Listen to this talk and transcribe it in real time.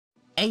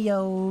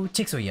Ayo,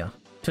 Chiksua here.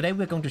 Today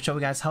we're going to show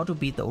you guys how to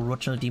beat the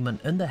original demon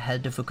in the hell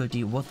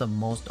difficulty with the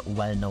most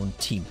well-known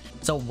team.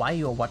 So while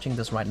you're watching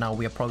this right now,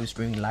 we are probably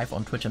streaming live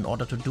on Twitch in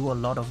order to do a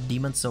lot of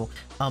demons. So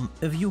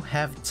if you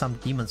have some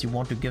demons you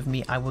want to give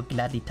me, I will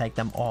gladly take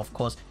them, or of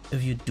course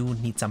if you do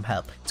need some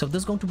help. So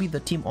this is going to be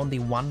the team on the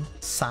one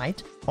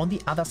side. On the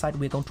other side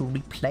we're going to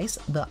replace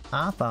the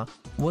Arthur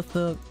with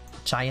the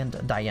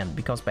Giant Diane,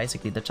 because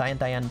basically the Giant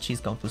Diane, she's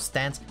going to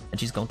stance and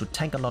she's going to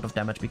tank a lot of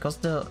damage because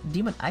the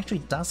demon actually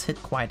does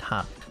hit quite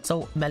hard.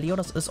 So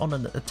Meliodas is on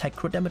an attack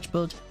crit damage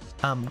build,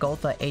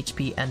 Gotha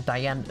HP, and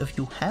Diane, if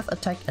you have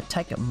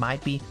attack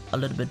might be a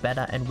little bit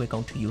better, and we're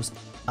going to use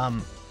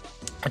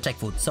attack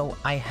food. So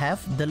I have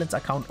Dylan's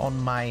account on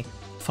my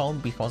phone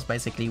because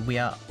basically we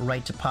are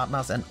rated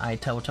partners, and I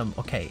told him,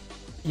 okay,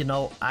 you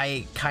know,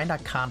 I kinda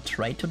can't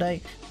trade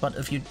today, but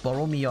if you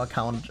borrow me your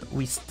account,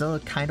 we still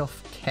kind of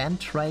can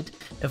trade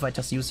if I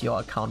just use your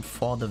account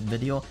for the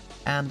video.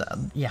 And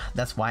yeah,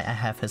 that's why I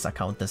have his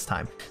account this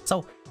time.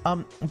 So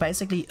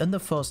basically in the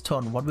first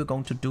turn, what we're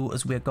going to do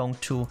is we're going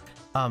to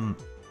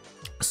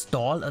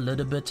stall a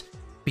little bit,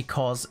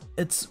 because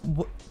it's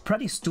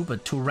pretty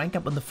stupid to rank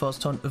up in the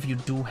first turn if you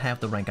do have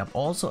the rank up.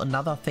 Also,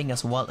 another thing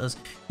as well is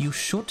you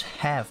should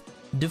have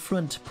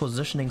different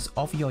positionings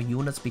of your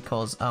units,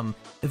 because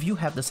if you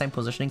have the same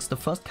positionings, the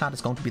first card is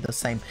going to be the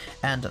same.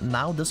 And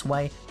now this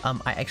way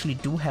I actually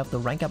do have the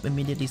rank up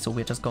immediately, so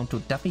we're just going to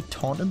definitely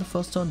taunt in the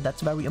first turn.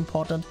 That's very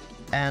important.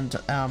 And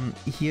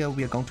here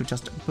we are going to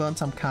just burn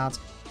some cards,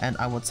 and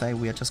I would say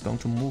we are just going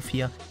to move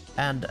here,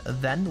 and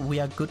then we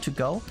are good to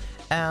go.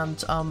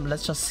 And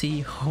let's just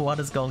see what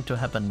is going to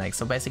happen next.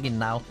 So basically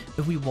now,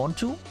 if we want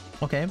to,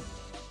 okay,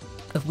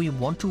 if we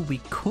want to, we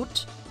could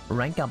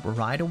rank up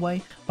right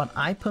away, but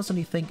I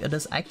personally think it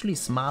is actually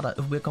smarter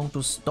if we're going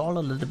to stall a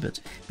little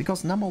bit,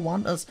 because number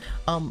one is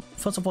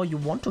first of all, you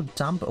want to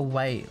dump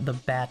away the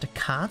bad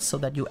cards so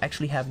that you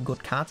actually have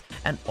good cards.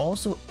 And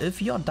also,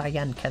 if your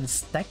Diane can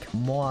stack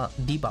more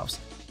debuffs,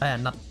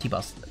 not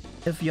debuffs,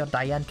 if your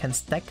Diane can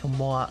stack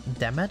more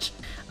damage,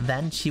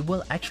 then she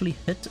will actually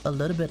hit a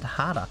little bit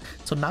harder.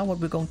 So now what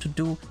we're going to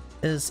do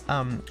is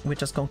we're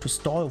just going to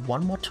stall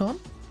one more turn.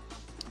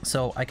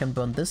 So I can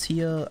burn this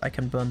here, I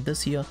can burn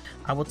this here.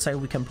 I would say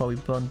we can probably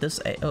burn this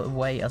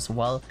away as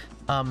well.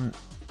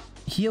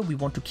 Here we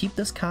want to keep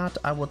this card.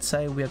 I would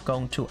say we're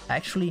going to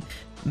actually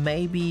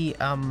maybe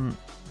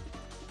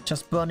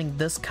just burning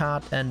this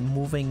card and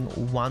moving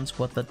once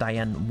with the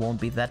Diane won't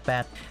be that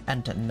bad.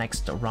 And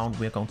next round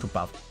we're going to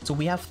buff. So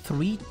we have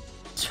 3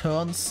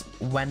 turns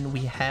when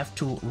we have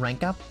to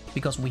rank up,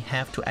 because we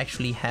have to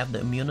actually have the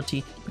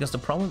immunity. Because the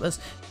problem is,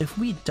 if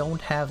we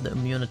don't have the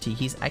immunity,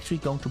 he's actually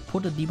going to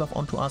put a debuff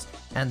onto us,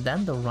 and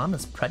then the run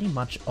is pretty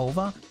much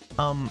over.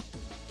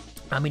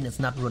 I mean, it's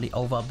not really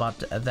over, but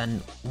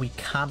then we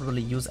can't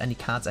really use any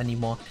cards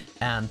anymore,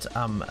 and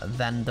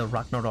then the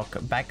Ragnarok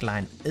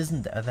backline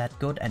isn't that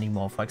good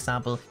anymore. For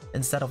example,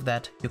 instead of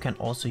that, you can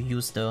also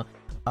use the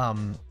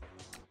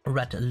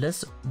red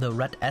list, the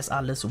red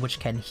SR list, which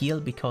can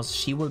heal, because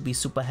she will be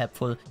super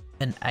helpful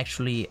in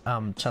actually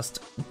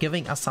just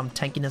giving us some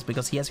tankiness,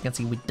 because here, as you can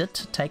see, we did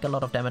take a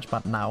lot of damage,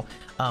 but now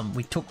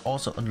we took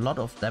also a lot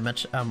of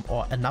damage,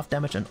 or enough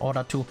damage in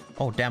order to,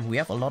 oh damn, we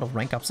have a lot of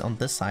rank ups on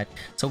this side.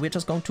 So we're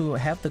just going to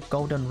have the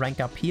golden rank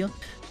up here.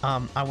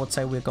 I would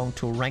say we're going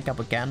to rank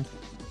up again,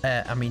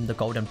 I mean the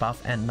golden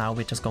buff, and now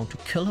we're just going to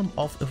kill him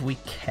off if we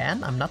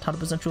can. I'm not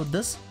 100% sure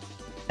this.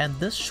 And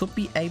this should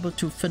be able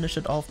to finish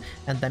it off,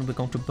 and then we're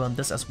going to burn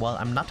this as well.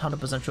 I'm not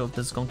 100% sure if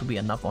this is going to be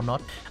enough or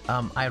not.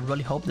 I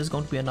really hope this is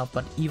going to be enough,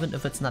 but even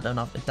if it's not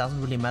enough, it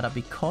doesn't really matter,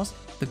 because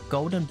the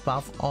golden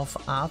buff of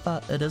Arthur,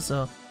 it is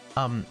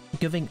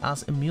giving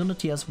us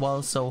immunity as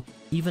well. So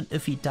even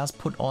if he does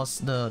put us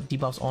the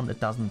debuffs on, it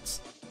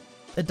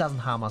doesn't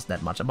harm us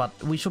that much, but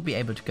we should be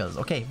able to kill this.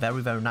 Okay,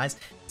 very, very nice.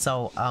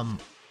 So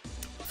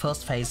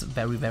first phase,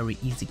 very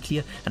easy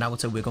clear, and I would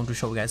say we're going to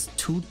show you guys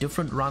 2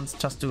 different runs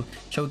just to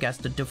show you guys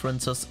the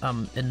differences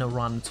in the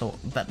run, so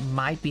that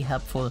might be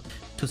helpful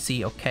to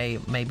see, okay,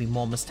 maybe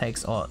more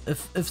mistakes, or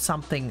if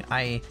something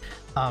I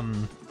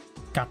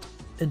got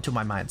into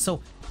my mind.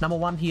 So number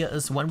 1 here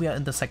is when we are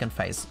in the second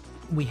phase,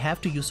 we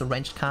have to use a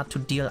ranged card to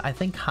deal, I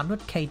think,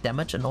 100k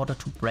damage in order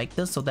to break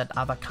this, so that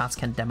other cards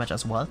can damage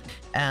as well.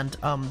 And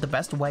the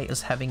best way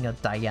is having a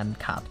Diane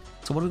card.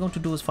 So what we're going to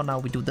do is, for now,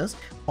 we do this,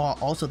 or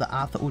also the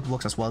Arthur ult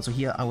works as well. So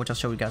here I will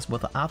just show you guys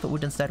with the Arthur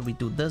ult instead. We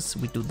do this,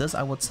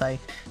 I would say.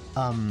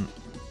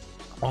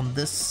 On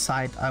this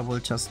side, I will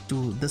just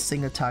do this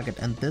single target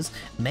and this.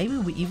 Maybe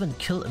we even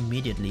kill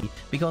immediately,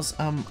 because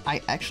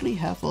I actually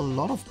have a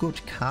lot of good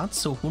cards,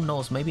 so who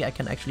knows, maybe I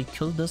can actually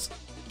kill this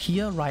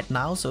here right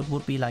now. So it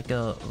would be like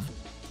a,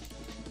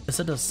 is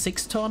it a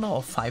 6-turner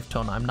or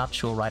 5-turner? I'm not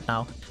sure right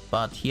now,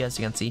 but here, as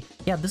you can see,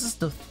 yeah, this is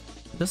the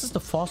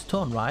 4th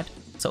turn, right?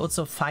 So it's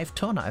a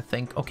 5-turner, I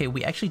think. Okay,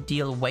 we actually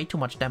deal way too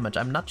much damage.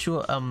 I'm not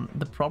sure.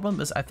 The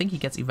problem is, I think he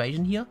gets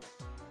evasion here,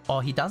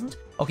 or he doesn't.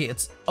 Okay,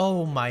 it's,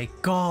 oh my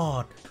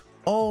god,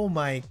 Oh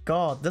my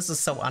god, this is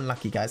so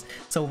unlucky, guys.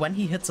 So when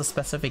he hits a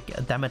specific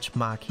damage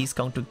mark, he's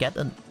going to get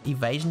an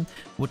evasion,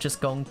 which is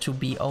going to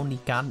be only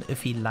gone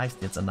if he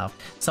lifesteals enough.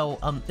 So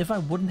if I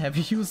wouldn't have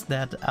used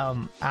that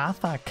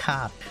Arthur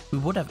card, we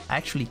would have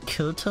actually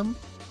killed him,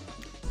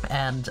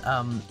 and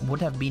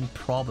would have been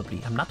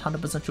probably, I'm not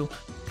 100% sure,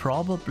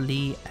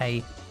 probably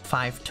a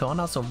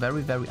 5-turner, so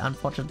very, very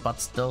unfortunate, but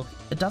still,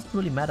 it doesn't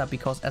really matter,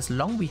 because as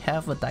long we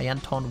have a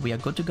Diane taunt, we are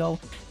good to go,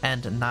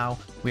 and now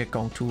we're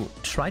going to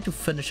try to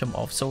finish him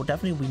off. So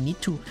definitely we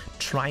need to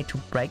try to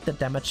break the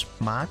damage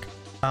mark.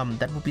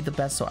 That would be the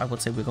best, so I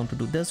would say we're going to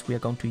do this. We are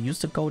going to use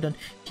the golden.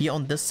 Here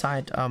on this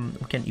side,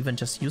 we can even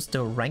just use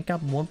the rank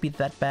up, won't be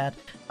that bad.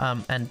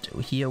 And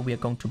here we are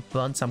going to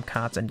burn some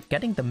cards, and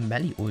getting the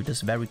melee ult is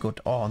very good.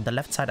 Oh, on the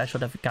left side I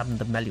should have gotten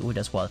the melee ult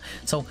as well.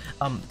 So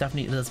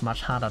definitely it is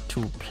much harder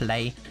to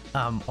play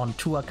on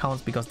 2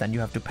 accounts, because then you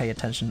have to pay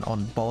attention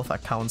on both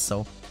accounts,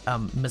 so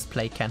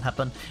misplay can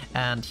happen.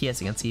 And here,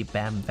 as you can see,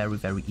 bam, very,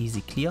 very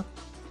easy clear.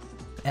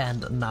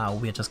 And now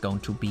we're just going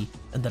to be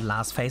in the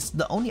last phase.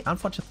 The only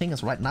unfortunate thing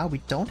is right now we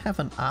don't have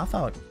an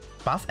Arthur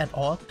buff at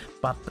all,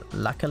 but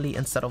luckily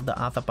instead of the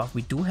Arthur buff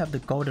we do have the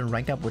golden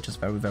rank up, which is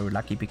very, very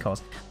lucky,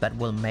 because that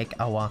will make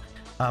our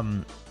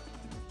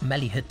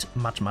melee hit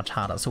much, much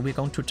harder. So we're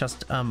going to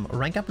just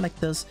rank up like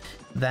this.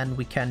 Then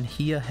we can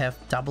here have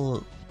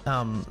double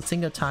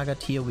single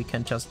target. Here we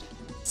can just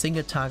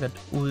single target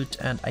ult,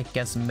 and I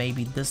guess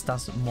maybe this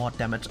does more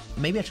damage.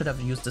 Maybe I should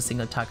have used the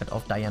single target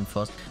of Diane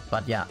first,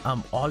 but yeah,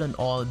 all in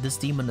all, this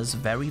demon is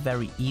very,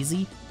 very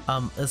easy.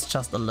 It's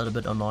just a little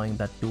bit annoying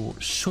that you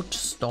should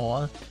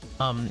stall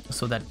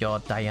so that your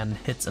Diane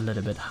hits a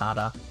little bit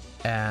harder.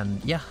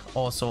 And yeah,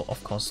 also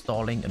of course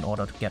stalling in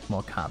order to get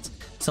more cards.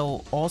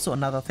 So also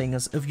another thing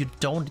is, if you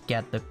don't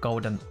get the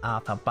golden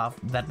Arthur buff,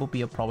 that would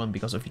be a problem,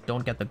 because if you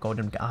don't get the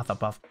golden Arthur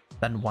buff,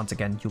 then once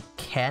again you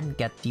can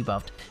get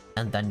debuffed,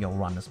 and then your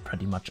run is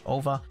pretty much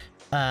over.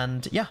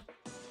 And yeah,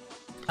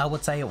 I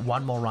would say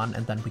one more run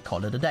and then we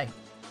call it a day.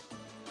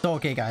 So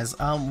okay guys,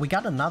 we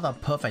got another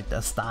perfect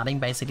starting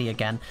basically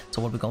again.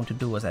 So what we're going to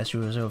do is, as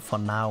usual for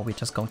now, we're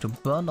just going to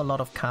burn a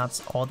lot of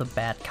cards, all the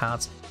bad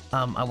cards.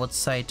 I would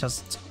say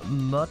just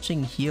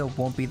merging here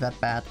won't be that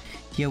bad.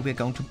 Here we're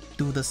going to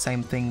do the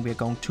same thing. We're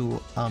going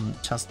to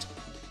just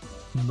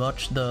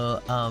merge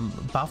the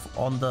buff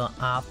on the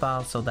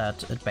Arthur, so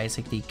that it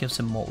basically gives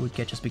him more ult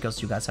gauges,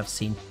 because you guys have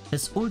seen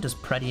his ult is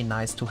pretty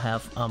nice to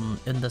have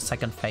in the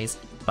second phase.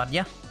 But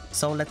yeah,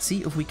 so let's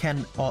see if we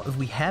can, or if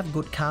we have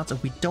good cards.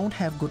 If we don't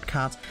have good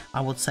cards, I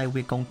would say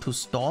we're going to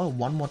stall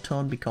one more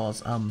turn,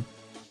 because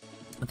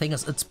the thing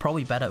is, it's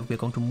probably better if we're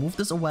going to move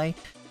this away,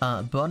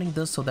 burning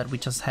this, so that we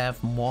just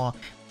have more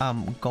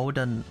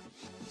golden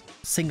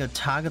single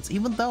targets,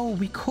 even though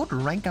we could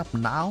rank up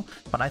now.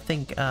 But I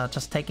think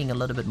just taking a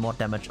little bit more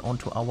damage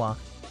onto our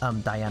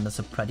Diane is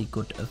a pretty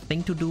good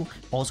thing to do.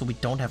 Also, we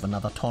don't have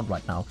another taunt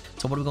right now,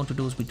 so what we're going to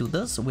do is we do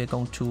this. We're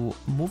going to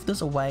move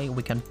this away.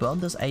 We can burn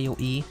this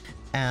AoE,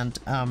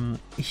 and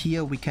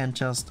here we can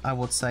just, I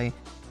would say,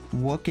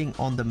 working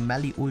on the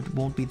melee ult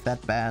won't be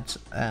that bad,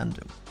 and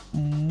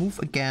move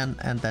again,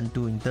 and then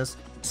doing this.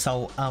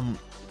 So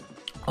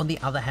on the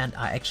other hand,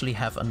 I actually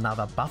have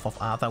another buff of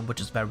Arthur,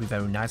 which is very,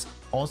 very nice.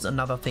 Also,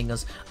 another thing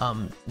is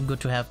good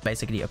to have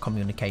basically a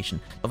communication.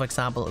 So for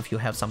example, if you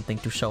have something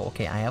to show,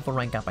 okay, I have a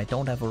rank up, I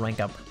don't have a rank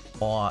up,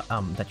 or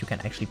that you can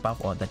actually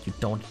buff, or that you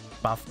don't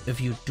buff. If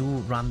you do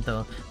run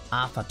the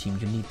Arthur team,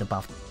 you need the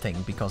buff thing,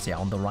 because yeah,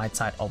 on the right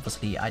side,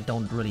 obviously, I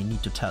don't really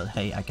need to tell,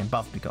 hey, I can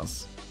buff,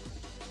 because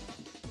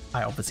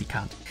I obviously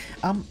can't.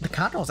 The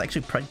card was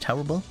actually pretty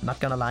terrible, not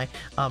gonna lie.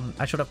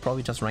 I should have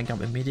probably just ranked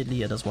up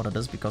immediately. It is what it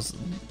is, because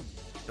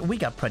we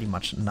got pretty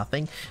much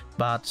nothing,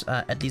 but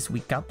at least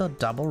we got the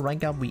double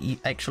rank up. We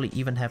actually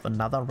even have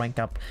another rank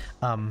up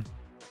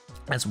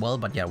as well.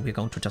 But yeah, we're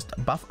going to just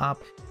buff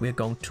up. We're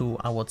going to,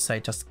 I would say,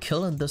 just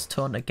kill in this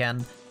turn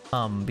again,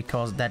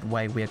 because that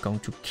way we're going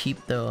to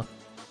keep the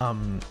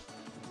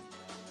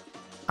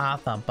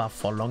Arthur buff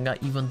for longer,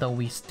 even though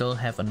we still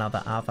have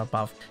another Arthur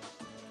buff.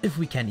 If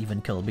we can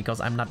even kill,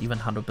 because I'm not even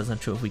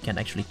 100% sure if we can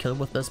actually kill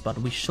with this, but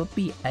we should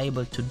be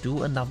able to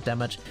do enough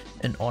damage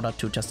in order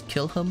to just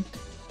kill him.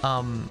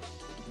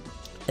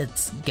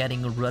 It's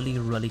getting really,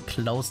 really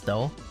close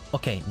though.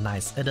 Okay,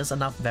 nice. It is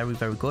enough. Very,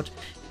 very good.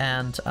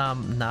 And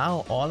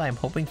now all I'm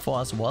hoping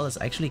for as well is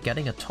actually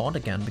getting a taunt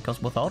again,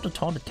 because without a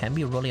taunt it can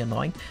be really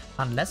annoying,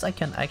 unless I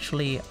can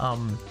actually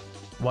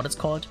what it's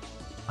called,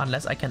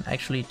 unless I can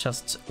actually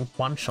just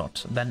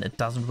one-shot, then it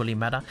doesn't really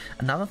matter.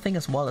 Another thing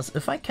as well is,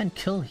 if I can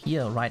kill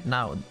here right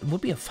now, it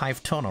would be a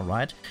 5-turner,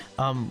 right?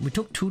 We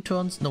took 2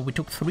 turns, no, we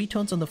took 3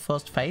 turns in the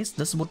first phase.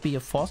 This would be a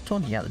 4th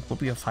turn. Yeah, it would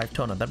be a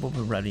 5-turner. That would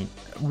be really,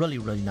 really,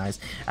 really nice.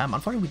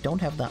 Unfortunately, we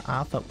don't have the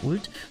Arthur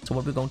ult, so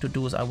what we're going to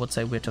do is, I would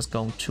say, we're just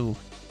going to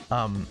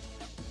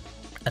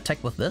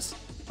attack with this.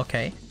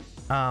 Okay,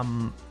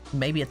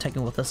 maybe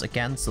attacking with this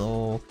again.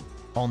 So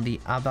on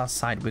the other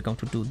side, we're going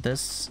to do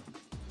this,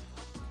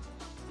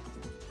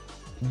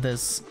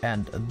 this,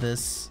 and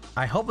this.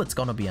 I hope it's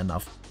gonna be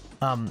enough.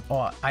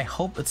 or I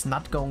hope it's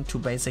not going to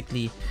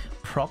basically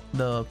proc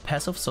the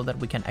passive so that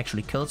we can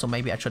actually kill. So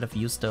maybe I should have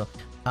used the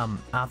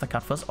Arthur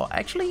card first, or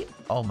actually,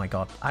 oh my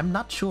god, I'm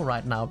not sure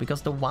right now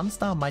because the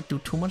 1-star might do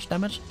too much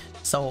damage.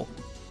 So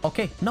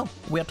okay, no,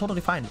 we are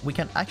totally fine. We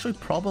can actually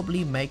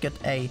probably make it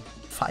a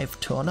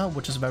 5-turner,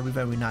 which is very,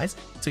 very nice.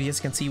 So as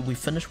you can see, we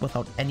finished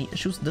without any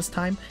issues this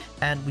time,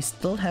 and we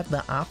still have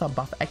the Arthur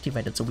buff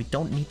activated, so we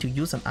don't need to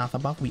use an Arthur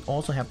buff. We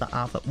also have the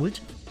Arthur ult,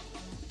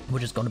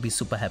 which is going to be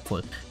super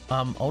helpful.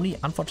 Only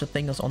unfortunate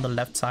thing is on the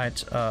left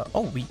side,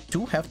 oh, we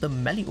do have the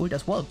melee ult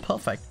as well.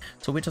 Perfect.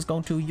 So we're just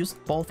going to use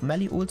both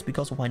melee ults,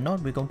 because why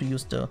not? We're going to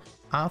use the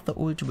Arthur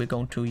ult, we're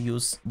going to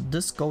use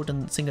this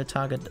golden single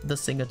target,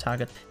 this single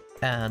target,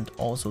 and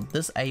also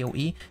this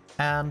AoE.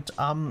 And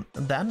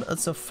then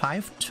it's a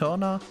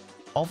 5-turner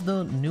of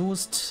the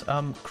newest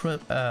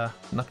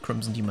not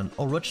Crimson Demon,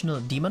 original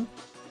demon.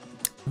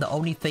 The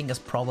only thing is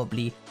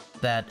probably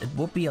that it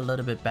would be a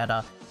little bit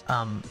better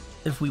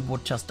if we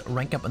would just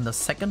rank up in the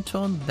 2nd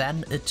turn.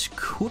 Then it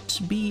could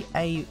be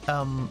a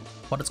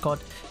what it's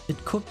called,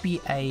 it could be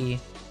a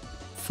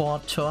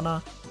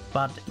 4-turner.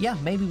 But yeah,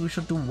 maybe we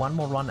should do one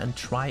more run and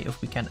try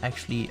if we can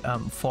actually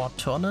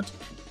 4-turn it.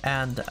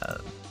 And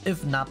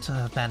if not,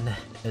 then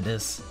it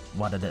is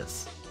what it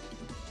is.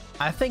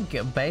 I think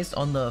based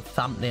on the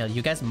thumbnail,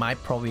 you guys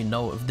might probably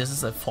know if this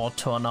is a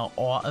 4-turner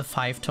or a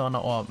 5-turner,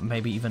 or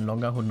maybe even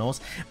longer, who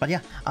knows. But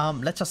yeah,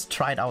 let's just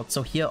try it out.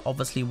 So here,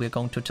 obviously, we're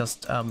going to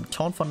just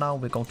turn for now.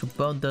 We're going to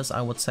burn this.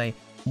 I would say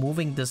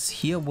moving this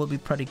here will be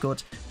pretty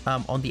good.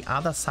 On the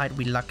other side,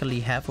 we luckily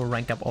have a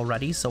rank up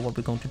already. So what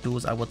we're going to do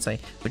is, I would say,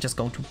 we're just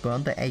going to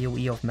burn the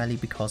AoE of melee,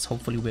 because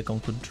hopefully we're going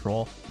to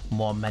draw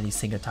more melee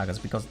single targets,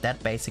 because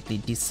that basically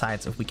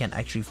decides if we can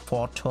actually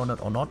 4-turn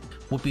it or not.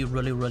 Would be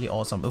really, really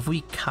awesome. If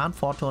we can't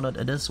 4-turn it,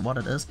 it is what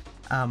it is.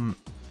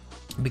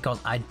 Because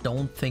I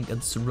don't think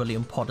it's really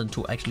important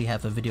to actually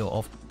have a video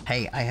of,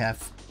 hey, I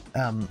have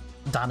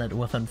done it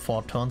within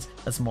 4 turns.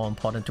 It's more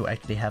important to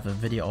actually have a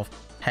video of,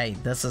 hey,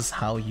 this is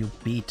how you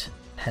beat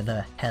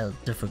the hell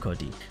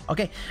difficulty.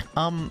 Okay,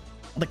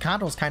 the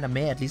card was kind of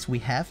meh. At least we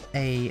have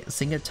a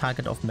single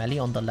target of melee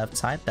on the left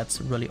side.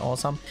 That's really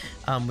awesome.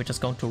 We're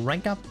just going to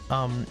rank up.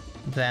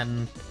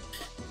 Then,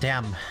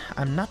 damn,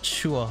 I'm not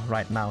sure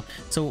right now.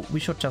 So we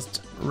should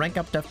just rank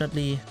up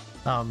definitely.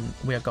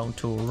 We are going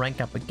to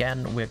rank up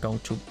again. We're going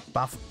to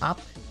buff up.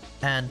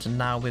 And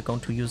now we're going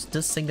to use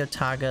this single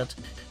target.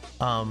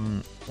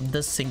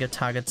 This single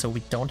target, so we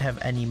don't have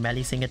any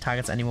melee single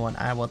targets anymore. And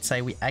I would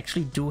say we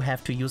actually do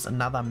have to use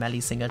another melee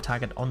single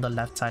target on the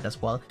left side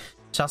as well,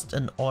 just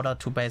in order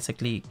to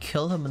basically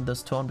kill him in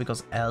this turn,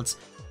 because else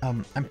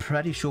I'm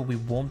pretty sure we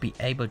won't be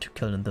able to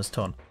kill in this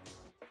turn.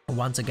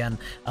 Once again,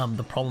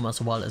 the problem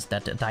as well is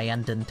that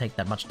Diane didn't take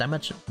that much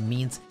damage,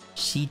 means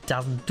she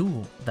doesn't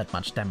do that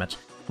much damage,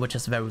 which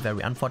is very,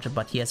 very unfortunate.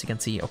 But here, as you can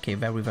see, okay,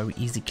 very, very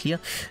easy clear.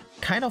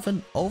 Kind of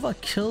an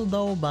overkill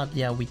though, but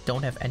yeah, we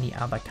don't have any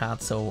other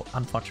cards, so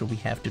unfortunately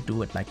we have to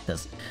do it like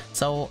this.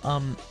 So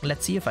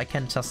let's see if I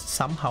can just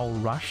somehow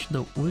rush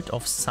the ult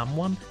of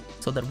someone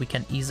so that we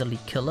can easily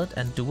kill it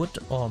and do it,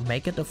 or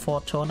make it a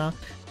 4-turner.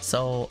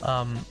 So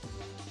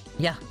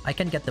yeah, I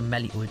can get the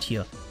melee ult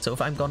here. So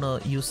if I'm gonna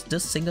use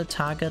this single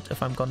target,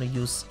 if I'm gonna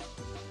use...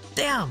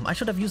 Damn, I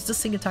should have used this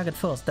single target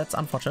first. That's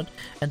unfortunate.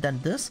 And then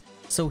this.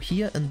 So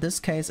here in this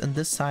case, in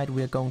this side,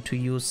 we're going to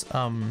use...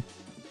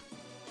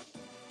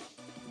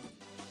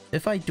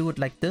 if I do it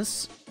like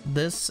this,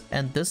 this,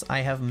 and this,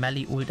 I have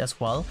melee ult as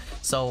well.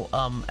 So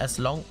as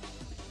long...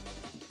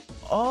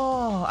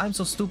 Oh, I'm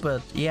so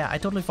stupid. Yeah, I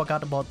totally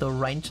forgot about the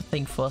range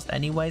thing first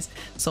anyways.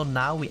 So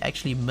now we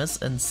actually miss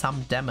in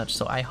some damage.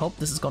 So I hope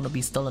this is going to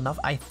be still enough.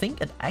 I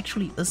think it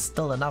actually is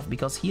still enough,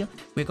 because here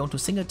we're going to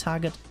single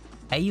target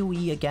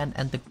AoE again,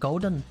 and the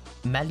golden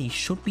melee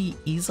should be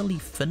easily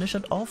finish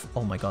it off.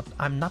 Oh my god,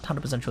 I'm not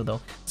 100% sure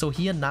though. So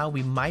here now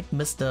we might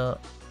miss the...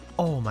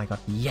 Oh my god,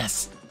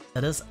 yes!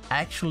 It is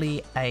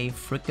actually a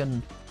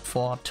freaking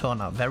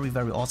 4-turner. Very,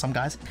 very awesome,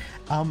 guys.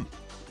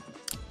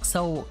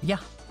 So yeah,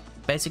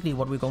 basically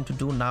what we're going to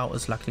do now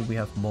is, luckily we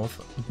have both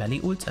melee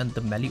ults, and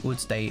the melee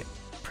ults, they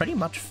pretty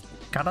much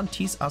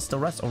guarantees us the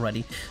rest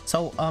already.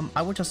 So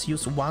I will just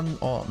use one,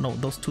 or no,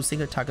 those 2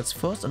 single targets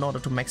first in order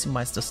to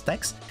maximize the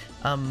stacks.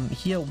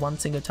 Here one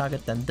single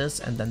target, then this,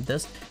 and then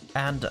this,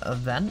 and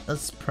then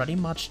it's pretty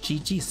much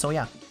GG. So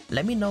yeah,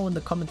 let me know in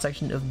the comment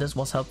section if this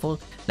was helpful.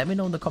 Let me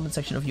know in the comment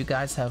section if you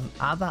guys have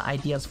other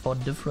ideas for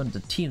different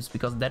teams,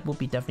 because that would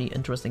be definitely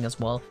interesting as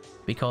well.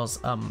 Because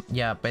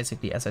yeah,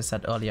 basically, as I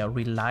said earlier,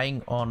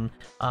 relying on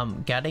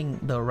getting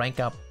the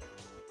rank up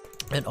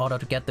in order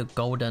to get the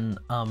golden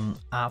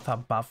Arthur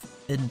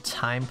buff in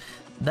time,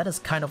 that is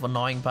kind of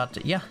annoying.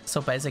 But yeah,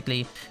 so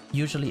basically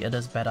usually it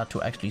is better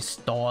to actually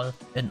stall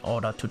in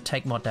order to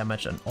take more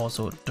damage and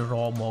also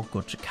draw more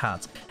good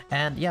cards.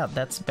 And yeah,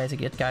 that's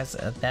basically it, guys.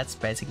 That's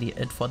basically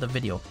it for the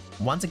video.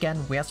 Once again,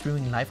 we are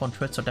streaming live on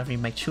Twitch, so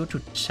definitely make sure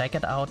to check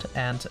it out,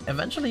 and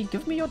eventually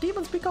give me your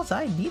demons, because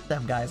I need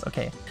them, guys.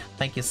 Okay,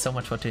 thank you so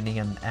much for tuning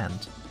in,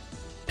 and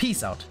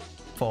peace out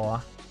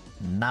for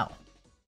now.